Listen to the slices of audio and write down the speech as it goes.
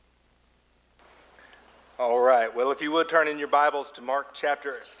All right. Well, if you would turn in your Bibles to Mark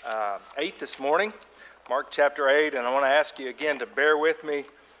chapter 8 this morning. Mark chapter 8, and I want to ask you again to bear with me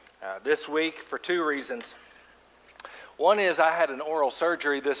this week for two reasons. One is I had an oral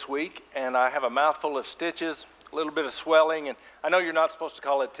surgery this week, and I have a mouthful of stitches, a little bit of swelling, and I know you're not supposed to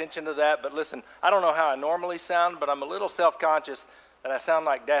call attention to that, but listen, I don't know how I normally sound, but I'm a little self-conscious that I sound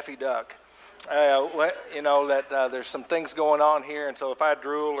like Daffy Duck. There's some things going on here, and so if I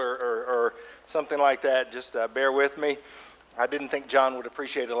drool or something like that, just bear with me. I didn't think John would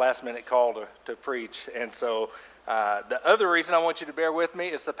appreciate a last-minute call to preach, and so the other reason I want you to bear with me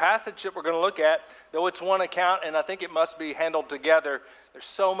is the passage that we're going to look at, though it's one account, and I think it must be handled together. There's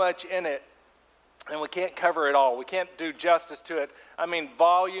so much in it, and we can't cover it all. We can't do justice to it. I mean,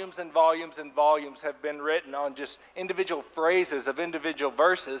 volumes and volumes and volumes have been written on just individual phrases of individual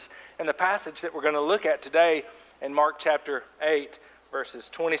verses. And the passage that we're going to look at today in Mark chapter 8, verses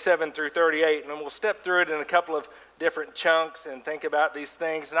 27 through 38. And we'll step through it in a couple of different chunks and think about these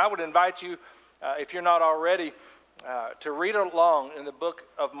things. And I would invite you, if you're not already, to read along in the book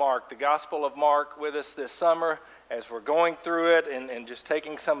of Mark, the Gospel of Mark, with us this summer as we're going through it and just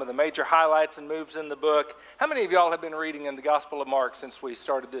taking some of the major highlights and moves in the book. How many of y'all have been reading in the Gospel of Mark since we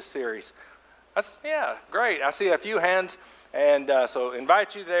started this series? Yeah, great. I see a few hands, and so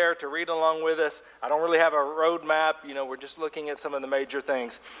invite you there to read along with us. I don't really have a road map. We're just looking at some of the major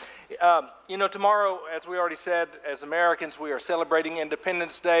things. Tomorrow, as we already said, as Americans, we are celebrating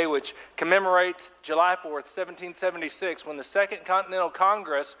Independence Day, which commemorates July 4th, 1776, when the Second Continental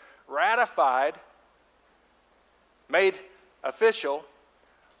Congress made official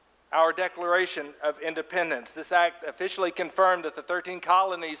our Declaration of Independence. This act officially confirmed that the 13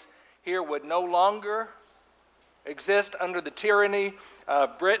 colonies here would no longer exist under the tyranny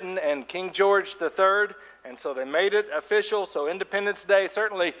of Britain and King George III, and so they made it official. So Independence Day,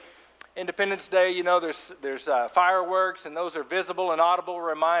 certainly Independence Day, there's fireworks, and those are visible and audible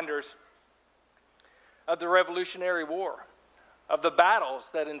reminders of the Revolutionary War, of the battles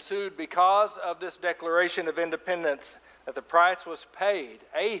that ensued because of this Declaration of Independence, that the price was paid,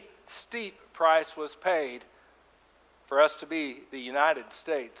 a steep price was paid for us to be the United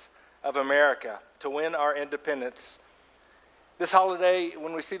States of America, to win our independence. This holiday,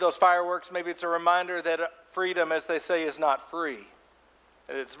 when we see those fireworks, maybe it's a reminder that freedom, as they say, is not free,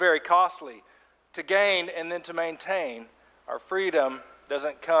 that it's very costly to gain and then to maintain. Our freedom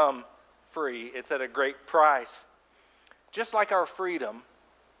doesn't come free. It's at a great price. Just like our freedom,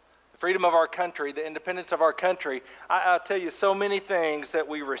 the freedom of our country, the independence of our country, I'll tell you, so many things that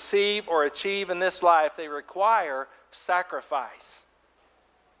we receive or achieve in this life, they require sacrifice.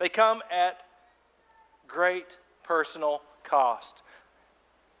 They come at great personal cost.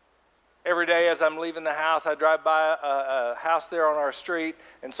 Every day as I'm leaving the house, I drive by a house there on our street,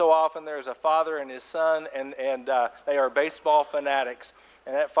 and so often there's a father and his son, and they are baseball fanatics.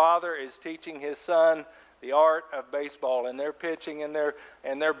 And that father is teaching his son the art of baseball, and they're pitching and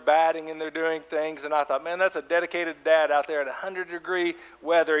they're batting and they're doing things. And I thought, man, that's a dedicated dad out there at 100-degree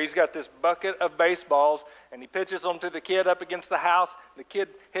weather. He's got this bucket of baseballs, and he pitches them to the kid up against the house. The kid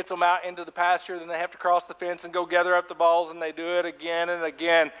hits them out into the pasture, then they have to cross the fence and go gather up the balls, and they do it again and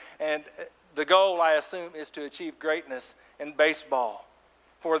again. And the goal, I assume, is to achieve greatness in baseball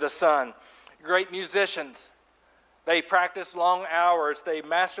for the son. Great musicians. They practice long hours, they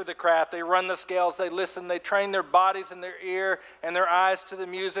master the craft, they run the scales, they listen, they train their bodies and their ear and their eyes to the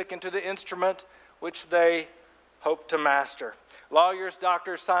music and to the instrument which they hope to master. Lawyers,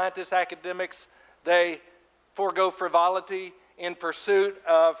 doctors, scientists, academics, they forego frivolity in pursuit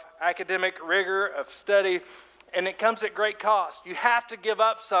of academic rigor, of study, and it comes at great cost. You have to give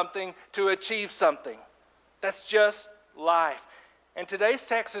up something to achieve something. That's just life. And today's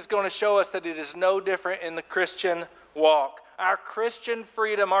text is going to show us that it is no different in the Christian walk. Our Christian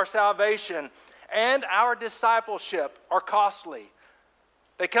freedom, our salvation, and our discipleship are costly.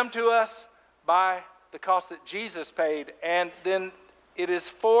 They come to us by the cost that Jesus paid, and then it is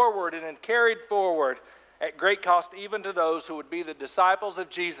forwarded and carried forward at great cost even to those who would be the disciples of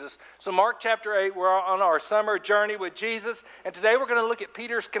Jesus. So Mark chapter 8, we're on our summer journey with Jesus, and today we're going to look at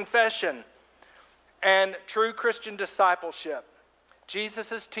Peter's confession and true Christian discipleship.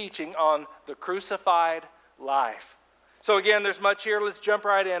 Jesus' teaching on the crucified life. So again, there's much here. Let's jump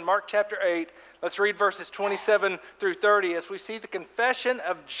right in. Mark chapter 8. Let's read verses 27 through 30 as we see the confession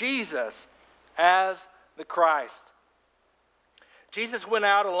of Jesus as the Christ. Jesus went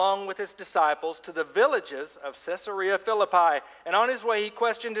out along with his disciples to the villages of Caesarea Philippi. And on his way he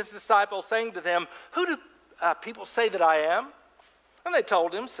questioned his disciples, saying to them, "Who do people say that I am?" And they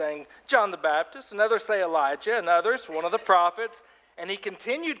told him, saying, "John the Baptist, and others say Elijah, and others one of the prophets." And he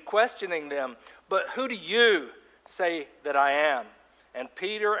continued questioning them, "But who do you say that I am?" And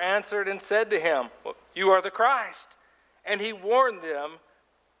Peter answered and said to him, "Well, you are the Christ." And he warned them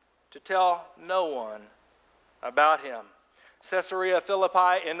to tell no one about him. Caesarea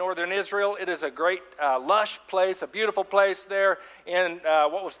Philippi in northern Israel, it is a great lush place, a beautiful place there in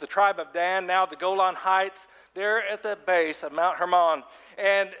what was the tribe of Dan, now the Golan Heights, there at the base of Mount Hermon.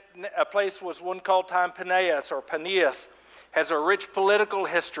 And a place was one called Paneas or Paneas, has a rich political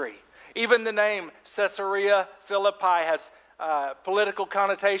history. Even the name Caesarea Philippi has political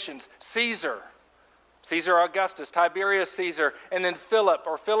connotations. Caesar Augustus, Tiberius Caesar, and then Philip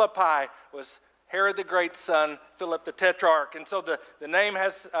or Philippi was Herod the Great's son, Philip the Tetrarch. And so the name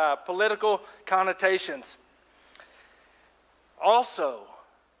has political connotations. Also,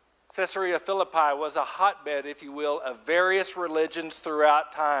 Caesarea Philippi was a hotbed, if you will, of various religions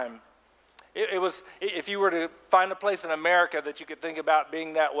throughout time. It was, if you were to find a place in America that you could think about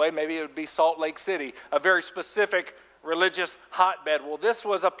being that way, maybe it would be Salt Lake City, a very specific religious hotbed. Well, this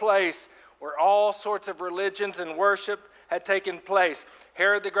was a place where all sorts of religions and worship had taken place.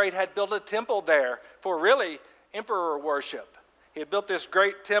 Herod the Great had built a temple there for really emperor worship. He had built this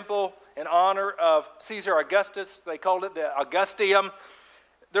great temple in honor of Caesar Augustus. They called it the Augusteum.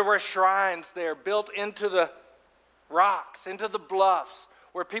 There were shrines there built into the rocks, into the bluffs,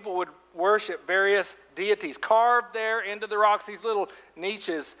 where people would worship various deities, carved there into the rocks, these little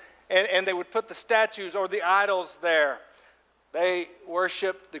niches, and they would put the statues or the idols there. They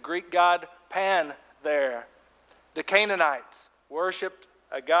worshiped the Greek god Pan there. The Canaanites worshiped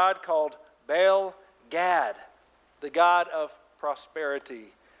a god called Baal Gad, the god of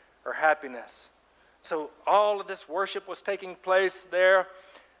prosperity or happiness. So all of this worship was taking place there.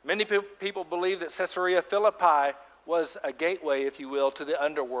 Many people believe that Caesarea Philippi was a gateway, if you will, to the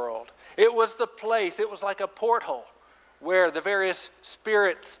underworld. It was the place, it was like a porthole where the various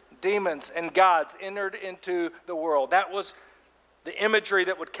spirits, demons, and gods entered into the world. That was the imagery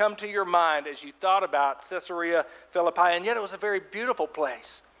that would come to your mind as you thought about Caesarea Philippi, and yet it was a very beautiful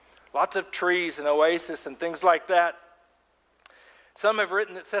place. Lots of trees and oasis and things like that. Some have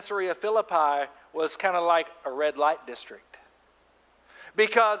written that Caesarea Philippi was kind of like a red light district,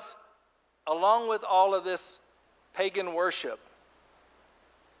 because along with all of this pagan worship,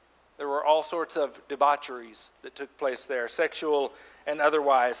 there were all sorts of debaucheries that took place there, sexual and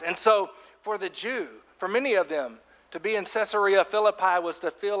otherwise. And so for the Jew, for many of them, to be in Caesarea Philippi was to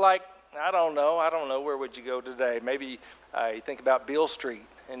feel like, I don't know, where would you go today? Maybe you think about Beale Street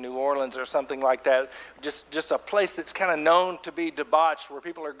in New Orleans or something like that. Just a place that's kind of known to be debauched, where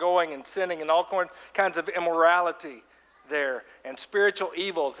people are going and sinning and all kinds of immorality there and spiritual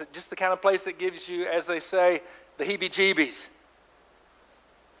evils. Just the kind of place that gives you, as they say, the heebie-jeebies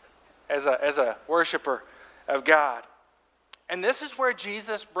as a worshiper of God. And this is where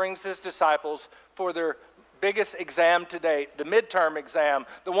Jesus brings his disciples for their biggest exam to date, the midterm exam,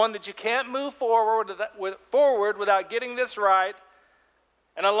 the one that you can't move forward without getting this right.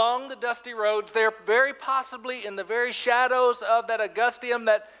 And along the dusty roads, they're very possibly in the very shadows of that Augusteum,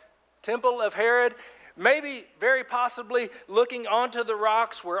 that temple of Herod, maybe very possibly looking onto the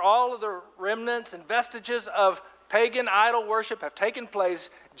rocks where all of the remnants and vestiges of pagan idol worship have taken place.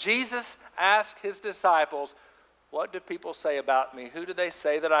 Jesus asked his disciples, "What do people say about me? Who do they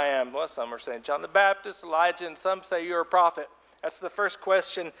say that I am?" Well, some are saying John the Baptist, Elijah, and some say you're a prophet. That's the first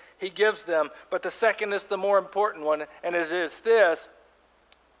question he gives them. But the second is the more important one, and it is this: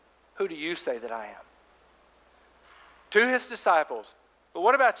 who do you say that I am? To his disciples. But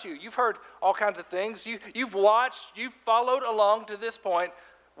what about you? You've heard all kinds of things. You've watched, you've followed along to this point.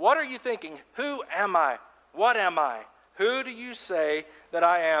 What are you thinking? Who am I? What am I? Who do you say that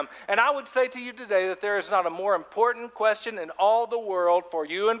I am? And I would say to you today that there is not a more important question in all the world for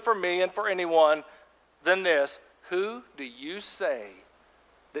you and for me and for anyone than this: who do you say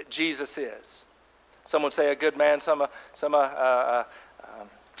that Jesus is? Some would say a good man, some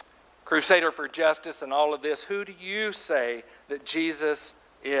crusader for justice and all of this. Who do you say that Jesus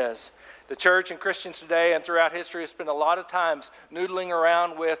is? The church and Christians today and throughout history have spent a lot of times noodling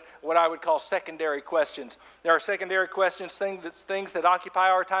around with what I would call secondary questions. There are secondary questions, things that occupy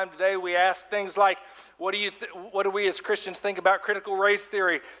our time today. We ask things like, what do we as Christians think about critical race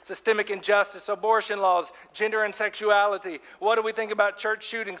theory, systemic injustice, abortion laws, gender and sexuality? What do we think about church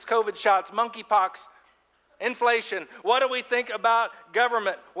shootings, COVID shots, monkeypox, inflation? What do we think about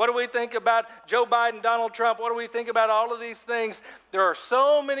government? What do we think about Joe Biden, Donald Trump? What do we think about all of these things? There are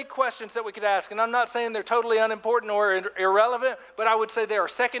so many questions that we could ask, and I'm not saying they're totally unimportant or irrelevant, but I would say there are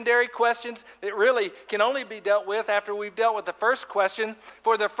secondary questions that really can only be dealt with after we've dealt with the first question.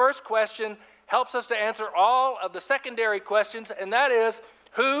 For the first question helps us to answer all of the secondary questions, and that is,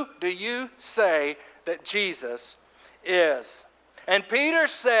 who do you say that Jesus is? And Peter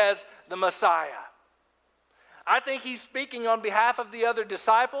says, the Messiah. I think he's speaking on behalf of the other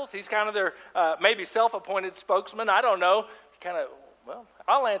disciples. He's kind of their maybe self-appointed spokesman. I don't know.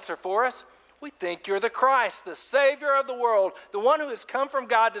 I'll answer for us. We think you're the Christ, the Savior of the world, the one who has come from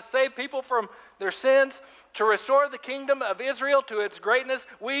God to save people from their sins, to restore the kingdom of Israel to its greatness.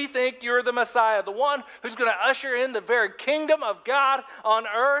 We think you're the Messiah, the one who's going to usher in the very kingdom of God on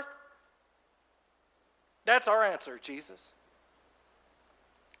earth. That's our answer, Jesus.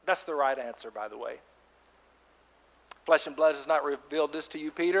 That's the right answer, by the way. Flesh and blood has not revealed this to you,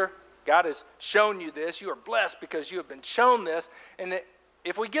 Peter. God has shown you this. You are blessed because you have been shown this. And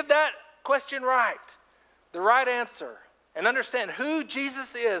if we give that question right, the right answer, and understand who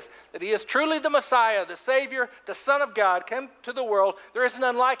Jesus is, that he is truly the Messiah, the Savior, the Son of God, come to the world, there is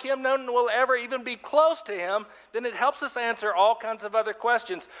none like him, none will ever even be close to him, then it helps us answer all kinds of other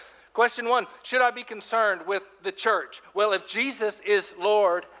questions. Question 1, should I be concerned with the church? Well, if Jesus is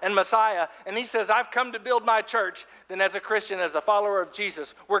Lord and Messiah, and he says, I've come to build my church, then as a Christian, as a follower of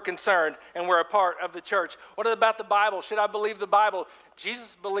Jesus, we're concerned and we're a part of the church. What about the Bible? Should I believe the Bible?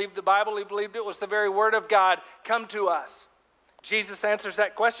 Jesus believed the Bible. He believed it was the very word of God come to us. Jesus answers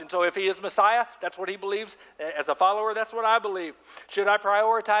that question. So if he is Messiah, that's what he believes. As a follower, that's what I believe. Should I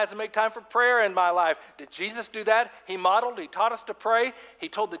prioritize and make time for prayer in my life? Did Jesus do that? He modeled, he taught us to pray. He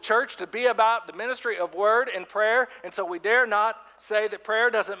told the church to be about the ministry of word and prayer. And so we dare not say that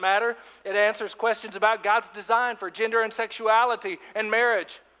prayer doesn't matter. It answers questions about God's design for gender and sexuality and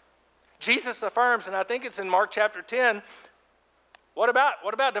marriage. Jesus affirms, and I think it's in Mark chapter 10, What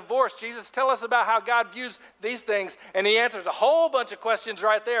about divorce? Jesus, tell us about how God views these things. And he answers a whole bunch of questions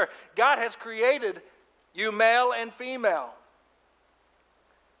right there. God has created you male and female.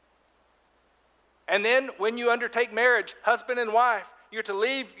 And then when you undertake marriage, husband and wife, you're to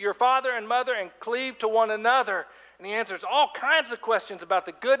leave your father and mother and cleave to one another. And he answers all kinds of questions about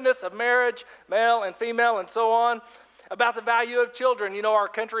the goodness of marriage, male and female, and so on. About the value of children. You know, our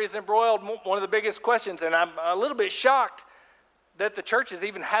country is embroiled, one of the biggest questions, and I'm a little bit shocked that the church is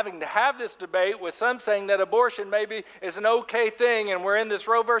even having to have this debate, with some saying that abortion maybe is an okay thing, and we're in this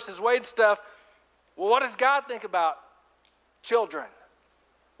Roe versus Wade stuff. Well, what does God think about children?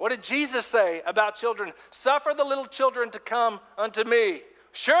 What did Jesus say about children? Suffer the little children to come unto me.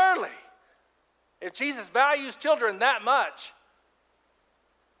 Surely, if Jesus values children that much,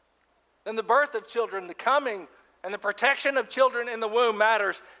 then the birth of children, the coming and the protection of children in the womb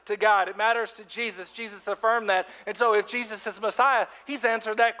matters to God. It matters to Jesus. Jesus affirmed that. And so if Jesus is Messiah, he's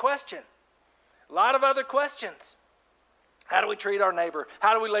answered that question. A lot of other questions. How do we treat our neighbor?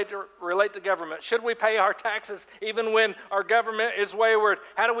 How do we relate to government? Should we pay our taxes even when our government is wayward?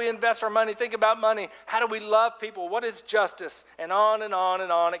 How do we invest our money? Think about money. How do we love people? What is justice? And on and on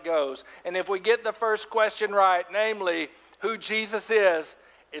and on it goes. And if we get the first question right, namely who Jesus is,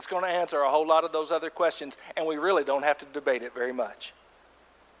 it's going to answer a whole lot of those other questions, and we really don't have to debate it very much.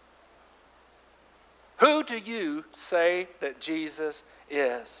 Who do you say that Jesus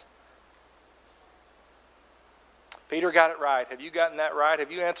is? Peter got it right. Have you gotten that right?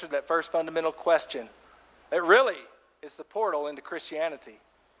 Have you answered that first fundamental question? It really is the portal into Christianity.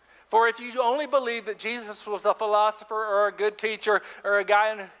 For if you only believe that Jesus was a philosopher or a good teacher or a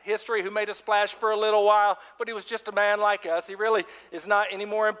guy in history who made a splash for a little while, but he was just a man like us, he really is not any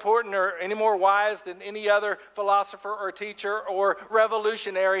more important or any more wise than any other philosopher or teacher or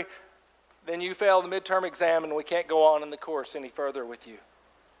revolutionary, then you fail the midterm exam and we can't go on in the course any further with you.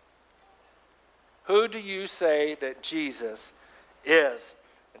 Who do you say that Jesus is?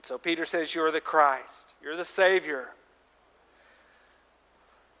 And so Peter says, you're the Christ. You're the Savior.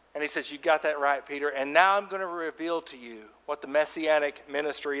 And he says, you got that right, Peter. And now I'm going to reveal to you what the Messianic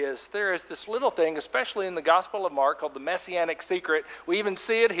ministry is. There is this little thing, especially in the Gospel of Mark, called the Messianic secret. We even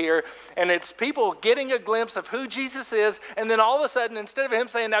see it here. And it's people getting a glimpse of who Jesus is. And then all of a sudden, instead of him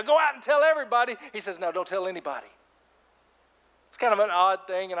saying, now go out and tell everybody, he says, no, don't tell anybody. It's kind of an odd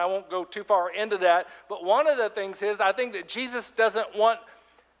thing, and I won't go too far into that. But one of the things is, I think that Jesus doesn't want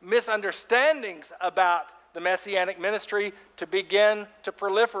misunderstandings about the Messianic ministry to begin to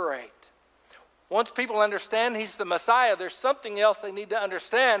proliferate. Once people understand he's the Messiah, there's something else they need to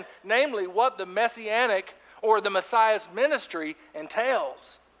understand, namely what the Messianic or the Messiah's ministry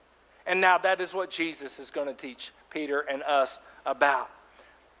entails. And now that is what Jesus is going to teach Peter and us about.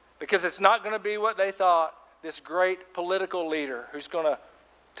 Because it's not going to be what they thought, this great political leader who's going to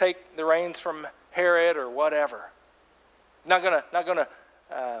take the reins from Herod or whatever. Not going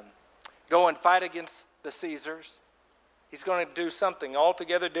to go and fight against the Caesars. he's going to do something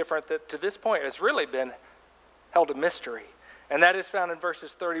altogether different that to this point has really been held a mystery. And that is found in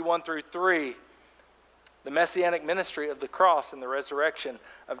verses 31 through 3, the messianic ministry of the cross and the resurrection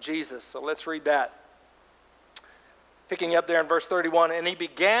of Jesus. So let's read that. Picking up there in verse 31, and he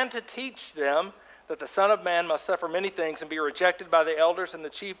began to teach them that the Son of Man must suffer many things and be rejected by the elders and the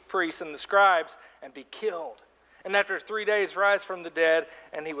chief priests and the scribes and be killed. And after 3 days rise from the dead,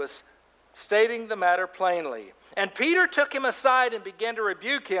 and he was stating the matter plainly. And Peter took him aside and began to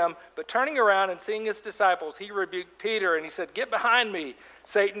rebuke him, but turning around and seeing his disciples, he rebuked Peter, and he said, "Get behind me,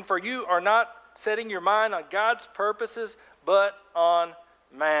 Satan, for you are not setting your mind on God's purposes, but on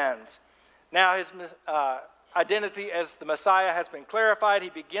man's." Now his identity as the Messiah has been clarified. He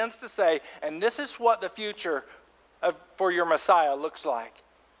begins to say, and this is what the future for your Messiah looks like.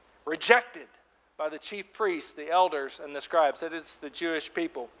 Rejected by the chief priests, the elders, and the scribes. That is the Jewish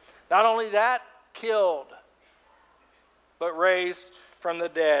people. Not only that, killed, but raised from the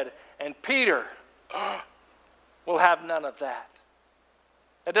dead. And Peter will have none of that.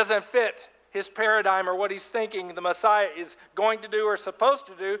 That doesn't fit his paradigm or what he's thinking the Messiah is going to do or supposed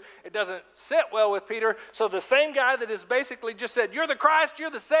to do. It doesn't sit well with Peter. So the same guy that has basically just said, "You're the Christ, you're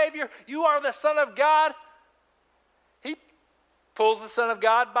the Savior, you are the Son of God," he pulls the Son of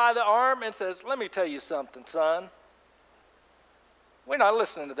God by the arm and says, "Let me tell you something, son. We're not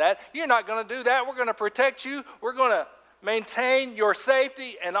listening to that. You're not going to do that. We're going to protect you. We're going to maintain your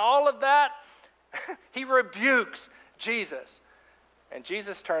safety," and all of that. He rebukes Jesus. And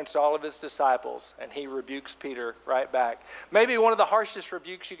Jesus turns to all of his disciples, and he rebukes Peter right back. Maybe one of the harshest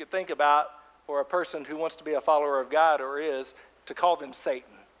rebukes you could think about for a person who wants to be a follower of God or is to call them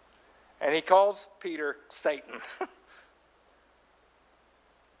Satan. And he calls Peter Satan.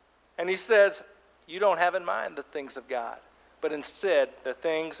 And he says, "You don't have in mind the things of God, but instead the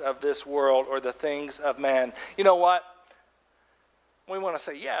things of this world or the things of man." You know what? We want to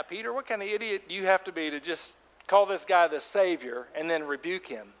say, "Yeah, Peter, what kind of idiot do you have to be to just call this guy the Savior and then rebuke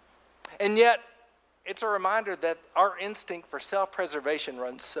him?" And yet, it's a reminder that our instinct for self-preservation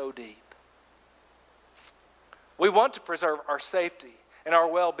runs so deep. We want to preserve our safety and our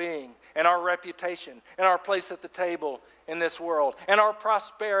well-being and our reputation and our place at the table in this world and our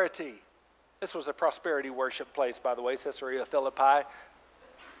prosperity. This was a prosperity worship place, by the way, Caesarea Philippi.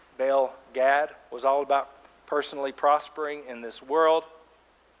 Baal Gad was all about personally prospering in this world.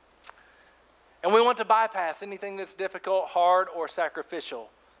 And we want to bypass anything that's difficult, hard, or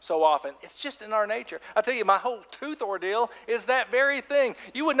sacrificial so often. It's just in our nature. I tell you, my whole tooth ordeal is that very thing.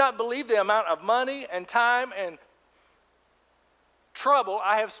 You would not believe the amount of money and time and trouble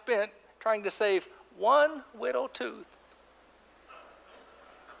I have spent trying to save one widow tooth.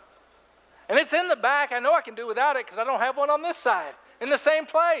 And it's in the back. I know I can do without it because I don't have one on this side in the same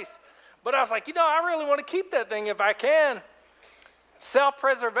place. But I was like, I really want to keep that thing if I can.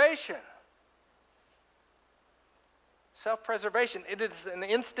 Self-preservation. Self-preservation. It is an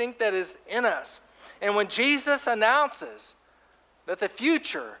instinct that is in us. And when Jesus announces that the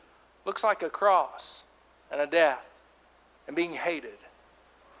future looks like a cross and a death and being hated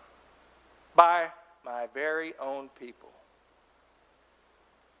by my very own people,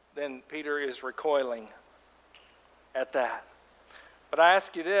 then Peter is recoiling at that. But I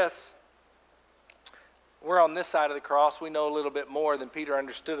ask you this. We're on this side of the cross. We know a little bit more than Peter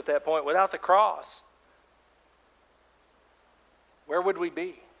understood at that point. Without the cross, where would we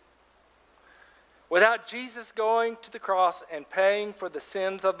be? Without Jesus going to the cross and paying for the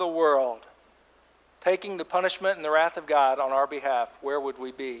sins of the world, taking the punishment and the wrath of God on our behalf, where would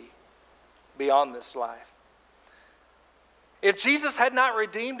we be beyond this life? If Jesus had not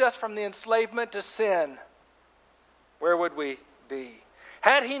redeemed us from the enslavement to sin, where would we be?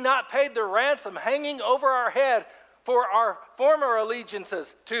 Had he not paid the ransom hanging over our head for our former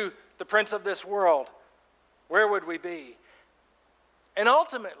allegiances to the prince of this world, where would we be? And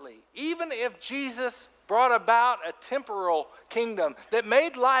ultimately, even if Jesus brought about a temporal kingdom that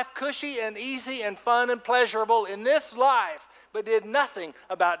made life cushy and easy and fun and pleasurable in this life, but did nothing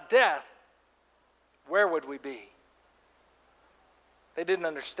about death, where would we be? They didn't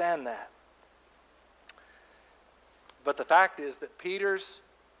understand that. But the fact is that Peter's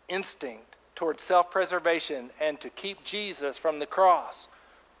instinct towards self-preservation and to keep Jesus from the cross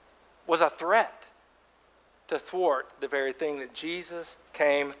was a threat to thwart the very thing that Jesus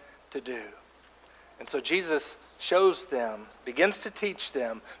came to do. And so Jesus shows them, begins to teach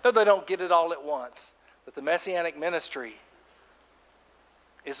them, though they don't get it all at once, that the Messianic ministry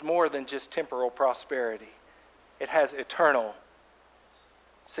is more than just temporal prosperity. It has eternal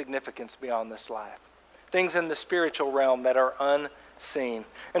significance beyond this life. Things in the spiritual realm that are seen.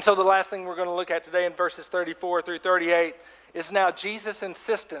 And so the last thing we're going to look at today in verses 34 through 38 is now Jesus'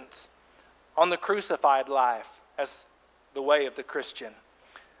 insistence on the crucified life as the way of the Christian.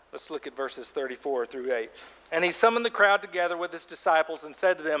 Let's look at verses 34 through 8. And he summoned the crowd together with his disciples and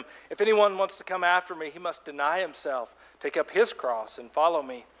said to them, "If anyone wants to come after me, he must deny himself, take up his cross, and follow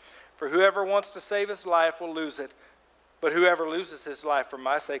me. For whoever wants to save his life will lose it, but whoever loses his life for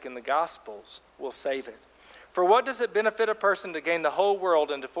my sake and the gospel's will save it. For what does it benefit a person to gain the whole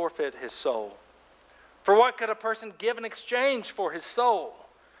world and to forfeit his soul? For what could a person give in exchange for his soul?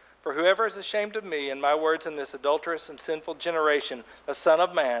 For whoever is ashamed of me and my words in this adulterous and sinful generation, the Son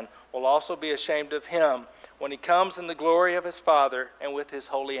of Man will also be ashamed of him when he comes in the glory of his Father and with his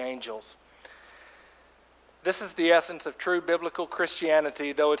holy angels." This is the essence of true biblical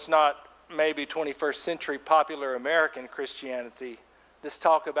Christianity, though it's not maybe 21st century popular American Christianity. This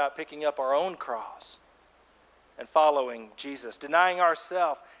talk about picking up our own cross and following Jesus, denying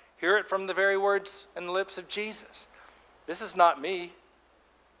ourselves. Hear it from the very words and the lips of Jesus. This is not me.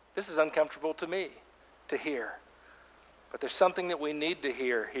 This is uncomfortable to me to hear. But there's something that we need to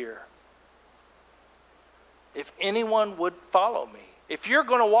hear here. If anyone would follow me, if you're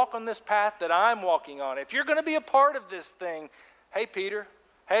going to walk on this path that I'm walking on, if you're going to be a part of this thing, hey, Peter,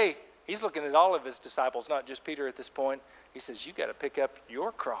 hey, he's looking at all of his disciples, not just Peter at this point. He says, you got to pick up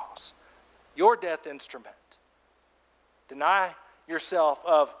your cross, your death instrument. Deny yourself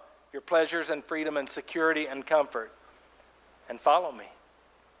of your pleasures and freedom and security and comfort, and follow me.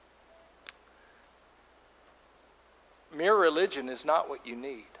 Mere religion is not what you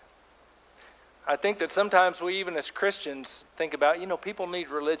need. I think that sometimes we, even as Christians, think about, people need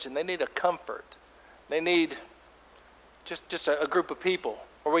religion. They need a comfort. They need just a group of people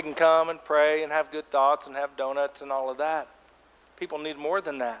where we can come and pray and have good thoughts and have donuts and all of that. People need more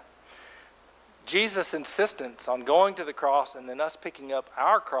than that. Jesus' insistence on going to the cross and then us picking up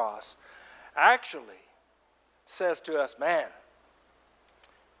our cross actually says to us, man,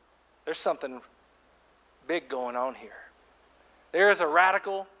 there's something big going on here. There is a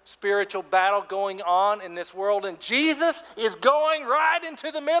radical spiritual battle going on in this world, and Jesus is going right into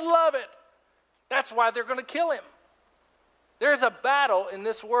the middle of it. That's why they're going to kill him. There's a battle in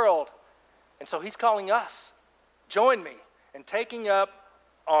this world, and so he's calling us, join me in taking up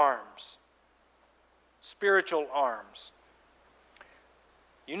arms, spiritual arms.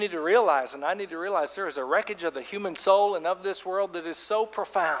 You need to realize, and I need to realize, there is a wreckage of the human soul and of this world that is so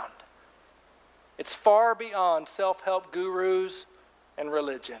profound. It's far beyond self-help gurus and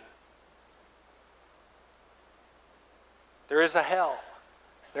religion. There is a hell.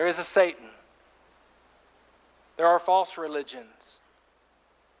 There is a Satan. There are false religions.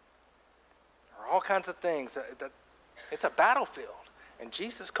 There are all kinds of things. It's a battlefield, and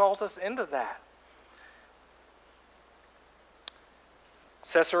Jesus calls us into that.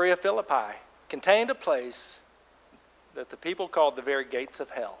 Caesarea Philippi contained a place that the people called the very gates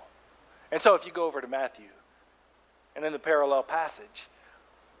of hell. And so if you go over to Matthew, and in the parallel passage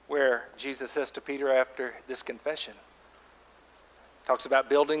where Jesus says to Peter after this confession, talks about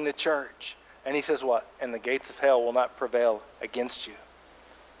building the church, and he says what? And the gates of hell will not prevail against you.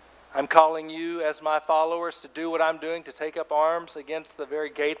 I'm calling you as my followers to do what I'm doing, to take up arms against the very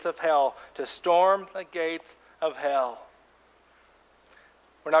gates of hell, to storm the gates of hell.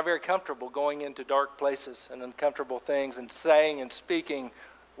 We're not very comfortable going into dark places and uncomfortable things and saying and speaking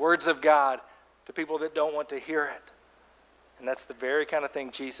words of God to people that don't want to hear it. And that's the very kind of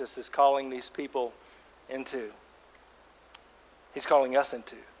thing Jesus is calling these people into. He's calling us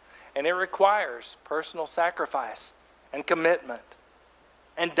into. And it requires personal sacrifice and commitment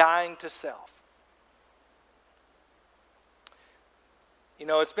and dying to self.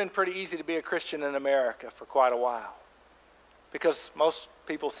 It's been pretty easy to be a Christian in America for quite a while, because most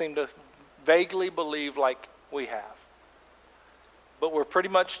people seem to vaguely believe like we have. But we're pretty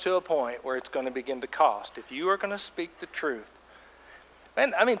much to a point where it's going to begin to cost. If you are going to speak the truth.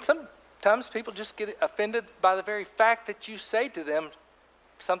 Man, sometimes people just get offended by the very fact that you say to them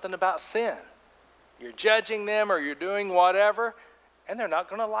something about sin. You're judging them or you're doing whatever, and they're not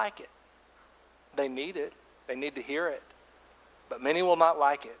going to like it. They need it. They need to hear it. But many will not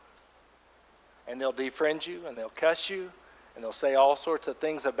like it. And they'll defriend you, and they'll cuss you, and they'll say all sorts of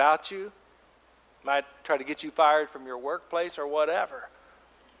things about you. Might try to get you fired from your workplace or whatever.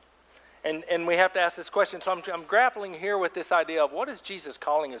 And we have to ask this question. So I'm grappling here with this idea of what is Jesus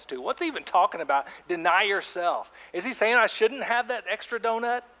calling us to? What's he even talking about? Deny yourself. Is he saying I shouldn't have that extra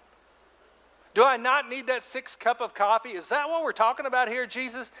donut? Do I not need that 6 cup of coffee? Is that what we're talking about here,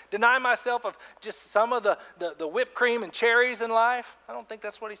 Jesus? Deny myself of just some of the whipped cream and cherries in life? I don't think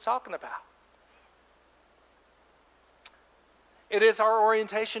that's what he's talking about. it is our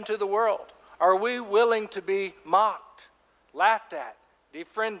orientation to the world. Are we willing to be mocked, laughed at,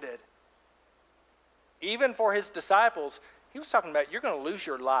 defriended? Even for his disciples, he was talking about, you're going to lose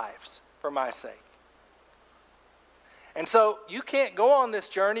your lives for my sake. And so you can't go on this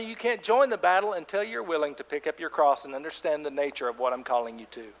journey, you can't join the battle until you're willing to pick up your cross and understand the nature of what I'm calling you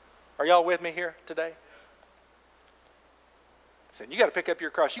to. Are y'all with me here today? I said, you got to pick up your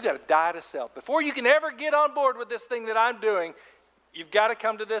cross. You got to die to self. Before you can ever get on board with this thing that I'm doing, you've got to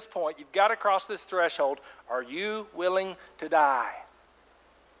come to this point. You've got to cross this threshold. Are you willing to die?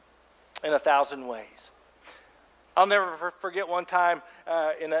 In 1,000 ways. I'll never forget one time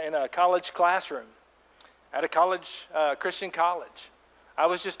in a college classroom, at a college, Christian college. I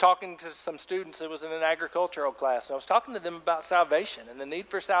was just talking to some students. It was in an agricultural class. And I was talking to them about salvation and the need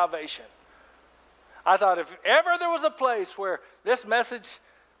for salvation. I thought if ever there was a place where this message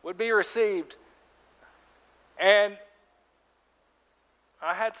would be received, and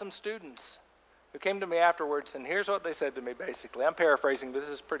I had some students who came to me afterwards, and here's what they said to me basically. I'm paraphrasing, but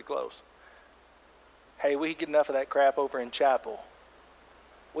this is pretty close. Hey, we get enough of that crap over in chapel.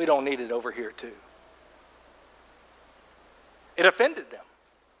 We don't need it over here too. It offended them.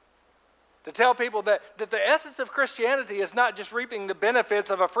 To tell people that the essence of Christianity is not just reaping the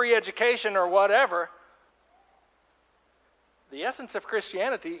benefits of a free education or whatever. The essence of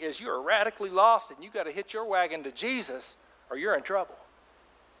Christianity is you are radically lost and you got to hitch your wagon to Jesus or you're in trouble.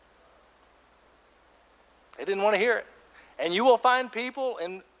 They didn't want to hear it. And you will find people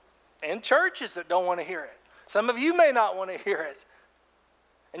in churches that don't want to hear it. Some of you may not want to hear it.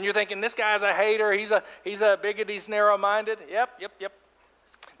 And you're thinking, this guy's a hater, he's a bigot, he's narrow-minded. Yep.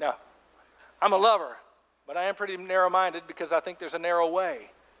 Now, I'm a lover, but I am pretty narrow-minded because I think there's a narrow way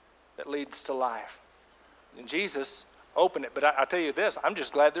that leads to life. And Jesus opened it, but I'll tell you this, I'm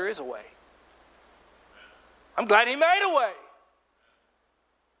just glad there is a way. I'm glad he made a way.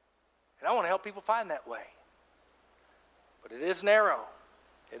 And I want to help people find that way. But it is narrow.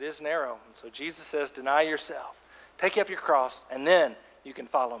 It is narrow. And so Jesus says, deny yourself. Take up your cross, and then you can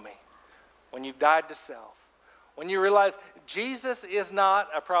follow me. When you've died to self. When you realize Jesus is not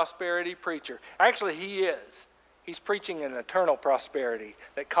a prosperity preacher. Actually, he is. He's preaching an eternal prosperity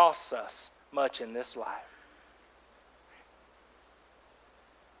that costs us much in this life.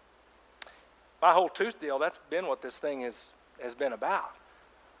 My whole tooth deal, that's been what this thing has been about.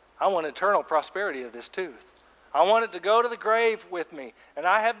 I want eternal prosperity of this tooth. I want it to go to the grave with me. And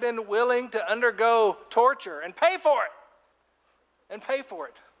I have been willing to undergo torture and pay for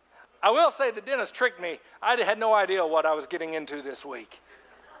it. I will say the dentist tricked me. I had no idea what I was getting into this week.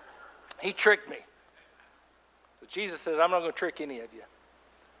 He tricked me. But Jesus says, I'm not going to trick any of you.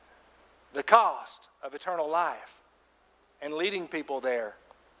 The cost of eternal life and leading people there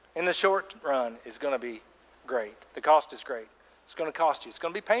in the short run is going to be great. The cost is great. It's going to cost you. It's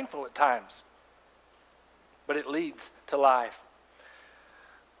going to be painful at times. But it leads to life.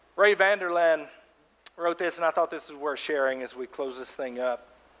 Ray Vander Laan wrote this, and I thought this was worth sharing as we close this thing up.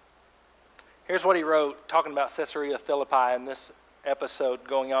 Here's what he wrote, talking about Caesarea Philippi and this episode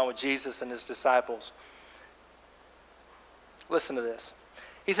going on with Jesus and his disciples. Listen to this.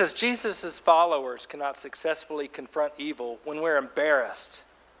 He says, Jesus' followers cannot successfully confront evil when we're embarrassed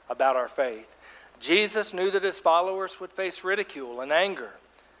about our faith. Jesus knew that his followers would face ridicule and anger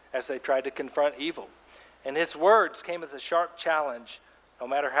as they tried to confront evil. And his words came as a sharp challenge. No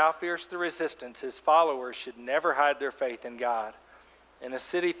matter how fierce the resistance, his followers should never hide their faith in God. In a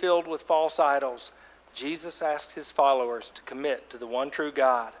city filled with false idols, Jesus asked his followers to commit to the one true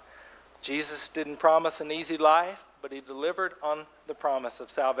God. Jesus didn't promise an easy life, but he delivered on the promise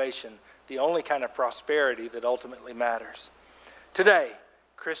of salvation, the only kind of prosperity that ultimately matters. Today,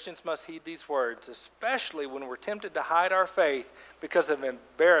 Christians must heed these words, especially when we're tempted to hide our faith because of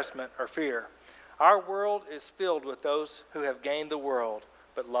embarrassment or fear. Our world is filled with those who have gained the world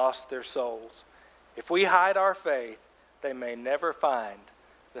but lost their souls. If we hide our faith, they may never find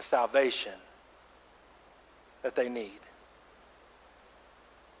the salvation that they need.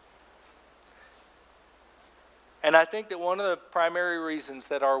 And I think that one of the primary reasons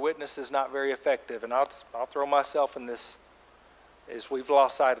that our witness is not very effective, and I'll throw myself in this, is we've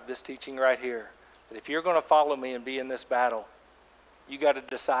lost sight of this teaching right here. That if you're going to follow me and be in this battle, you got to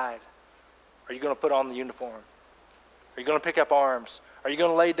decide. Are you going to put on the uniform? Are you going to pick up arms? Are you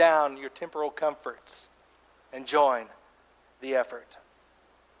going to lay down your temporal comforts and join the effort?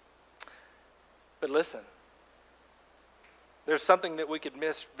 But listen, there's something that we could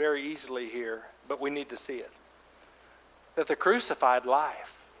miss very easily here, but we need to see it. That the crucified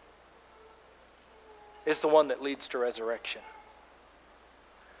life is the one that leads to resurrection.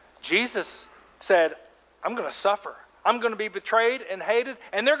 Jesus said, I'm going to suffer. I'm going to be betrayed and hated,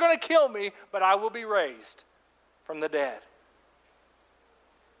 and they're going to kill me, but I will be raised from the dead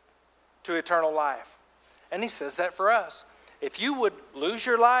to eternal life. And he says that for us. If you would lose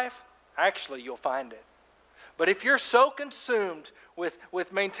your life, actually you'll find it. But if you're so consumed with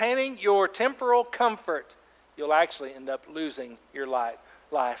maintaining your temporal comfort, you'll actually end up losing your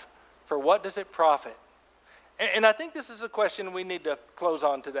life. For what does it profit? And I think this is a question we need to close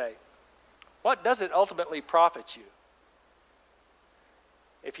on today. What does it ultimately profit you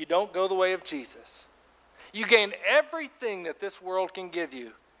if you don't go the way of Jesus? You gain everything that this world can give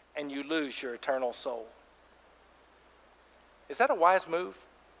you, and you lose your eternal soul. Is that a wise move?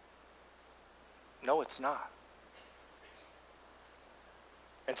 No, it's not.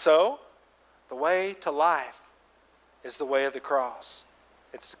 And so, the way to life is the way of the cross.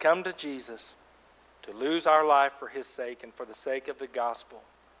 It's to come to Jesus, to lose our life for his sake and for the sake of the gospel.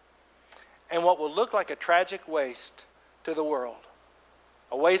 And what will look like a tragic waste to the world,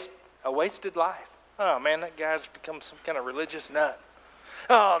 a wasted life. Oh man, that guy's become some kind of religious nut.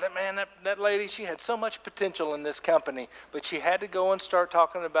 Oh, that lady, she had so much potential in this company, but she had to go and start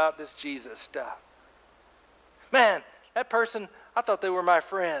talking about this Jesus stuff. Man, that person, I thought they were my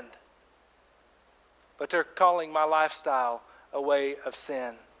friend, but they're calling my lifestyle a way of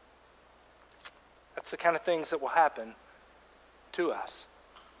sin. That's the kind of things that will happen to us.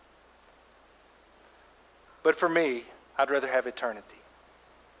 But for me, I'd rather have eternity.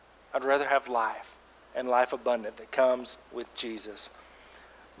 I'd rather have life, and life abundant that comes with Jesus.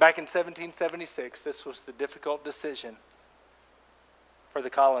 Back in 1776, this was the difficult decision for the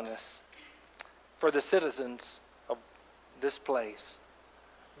colonists, for the citizens of this place.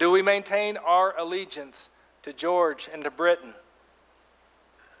 Do we maintain our allegiance to George and to Britain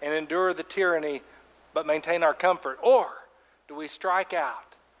and endure the tyranny but maintain our comfort? Or do we strike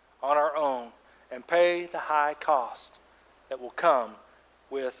out on our own and pay the high cost that will come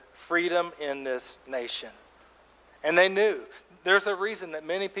with freedom in this nation? And they knew. There's a reason that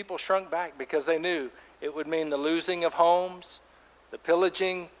many people shrunk back, because they knew it would mean the losing of homes, the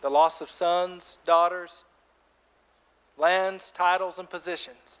pillaging, the loss of sons, daughters, lands, titles, and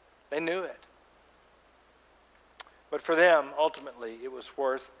positions. They knew it. But for them, ultimately, it was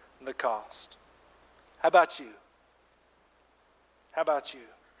worth the cost. How about you? How about you?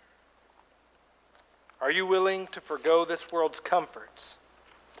 Are you willing to forgo this world's comforts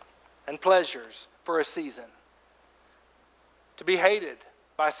and pleasures for a season? To be hated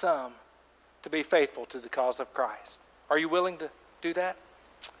by some, to be faithful to the cause of Christ. Are you willing to do that?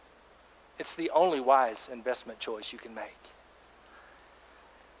 It's the only wise investment choice you can make.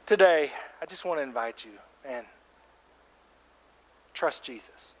 Today, I just want to invite you, man, trust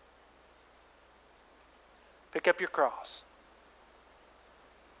Jesus. Pick up your cross.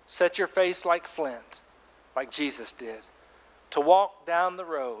 Set your face like flint, like Jesus did, to walk down the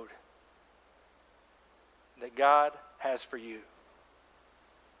road that God has for you.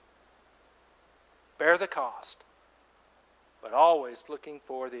 Bear the cost, but always looking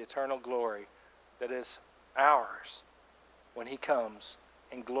for the eternal glory that is ours when he comes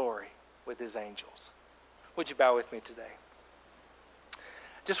in glory with his angels. Would you bow with me today?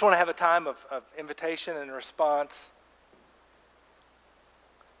 Just want to have a time of invitation and response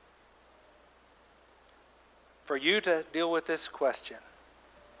for you to deal with this question.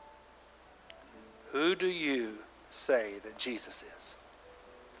 Who do you say that Jesus is?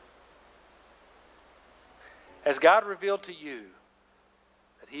 Has God revealed to you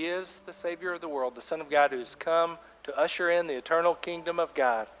that he is the Savior of the world, the Son of God who has come to usher in the eternal kingdom of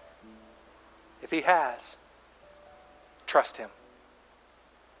God? If he has, trust him.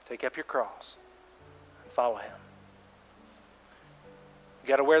 Take up your cross and follow him. You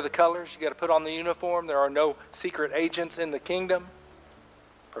got to wear the colors. You got to put on the uniform. There are no secret agents in the kingdom.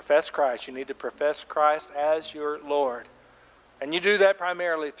 Profess Christ. You need to profess Christ as your Lord. And you do that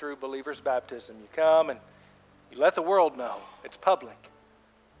primarily through believer's baptism. You come and you let the world know. It's public.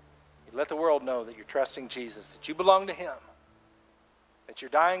 You let the world know that you're trusting Jesus, that you belong to him, that you're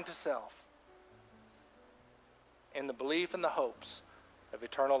dying to self in the belief and the hopes of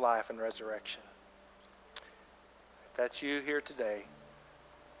eternal life and resurrection. If that's you here today,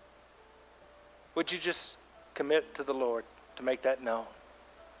 would you just commit to the Lord to make that known?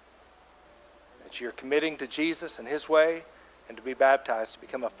 That you're committing to Jesus and his way, and to be baptized, to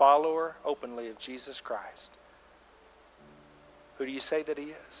become a follower openly of Jesus Christ. Who do you say that he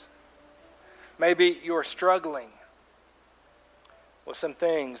is? Maybe you're struggling with some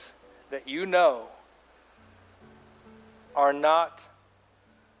things that you know are not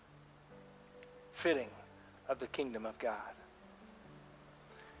fitting of the kingdom of God.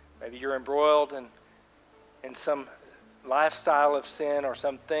 Maybe you're embroiled in some lifestyle of sin or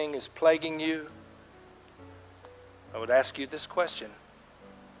something is plaguing you, I would ask you this question.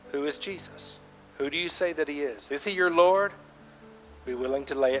 Who is Jesus? Who do you say that he is? Is he your Lord? Be willing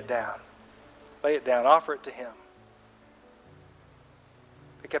to lay it down. Lay it down. Offer it to him.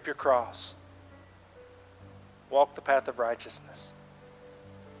 Pick up your cross. Walk the path of righteousness.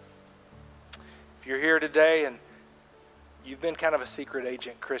 If you're here today and you've been kind of a secret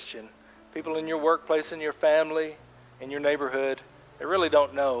agent Christian, people in your workplace, in your family, in your neighborhood, they really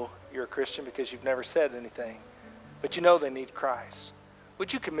don't know you're a Christian because you've never said anything. But you know they need Christ.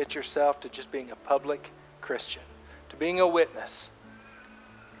 Would you commit yourself to just being a public Christian, to being a witness,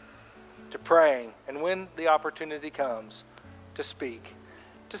 to praying, and when the opportunity comes, to speak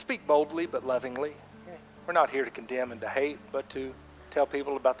boldly but lovingly? We're not here to condemn and to hate, but to tell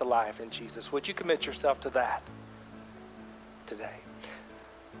people about the life in Jesus. Would you commit yourself to that today?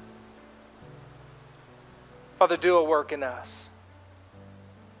 Father, do a work in us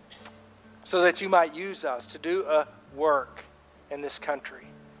so that you might use us to do a work in this country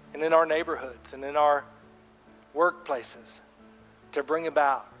and in our neighborhoods and in our workplaces to bring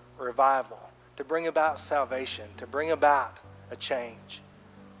about revival, to bring about salvation, to bring about a change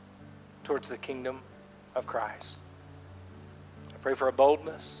towards the kingdom of Christ. I pray for a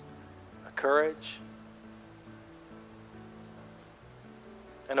boldness, a courage,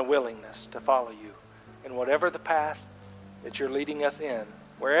 and a willingness to follow you in whatever the path that you're leading us in,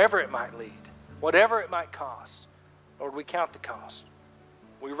 wherever it might lead, whatever it might cost. Lord, we count the cost.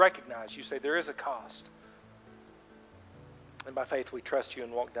 We recognize you say there is a cost. And by faith we trust you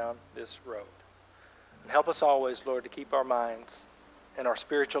and walk down this road. And help us always, Lord, to keep our minds and our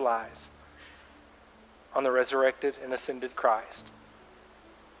spiritual eyes on the resurrected and ascended Christ,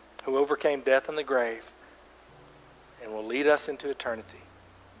 who overcame death and the grave and will lead us into eternity.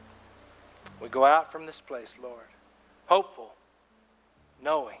 We go out from this place, Lord, hopeful,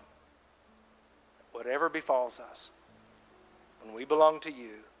 knowing that whatever befalls us, when we belong to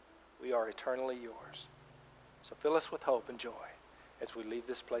you, we are eternally yours. So fill us with hope and joy as we leave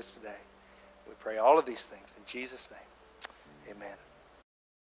this place today. We pray all of these things in Jesus' name. Amen.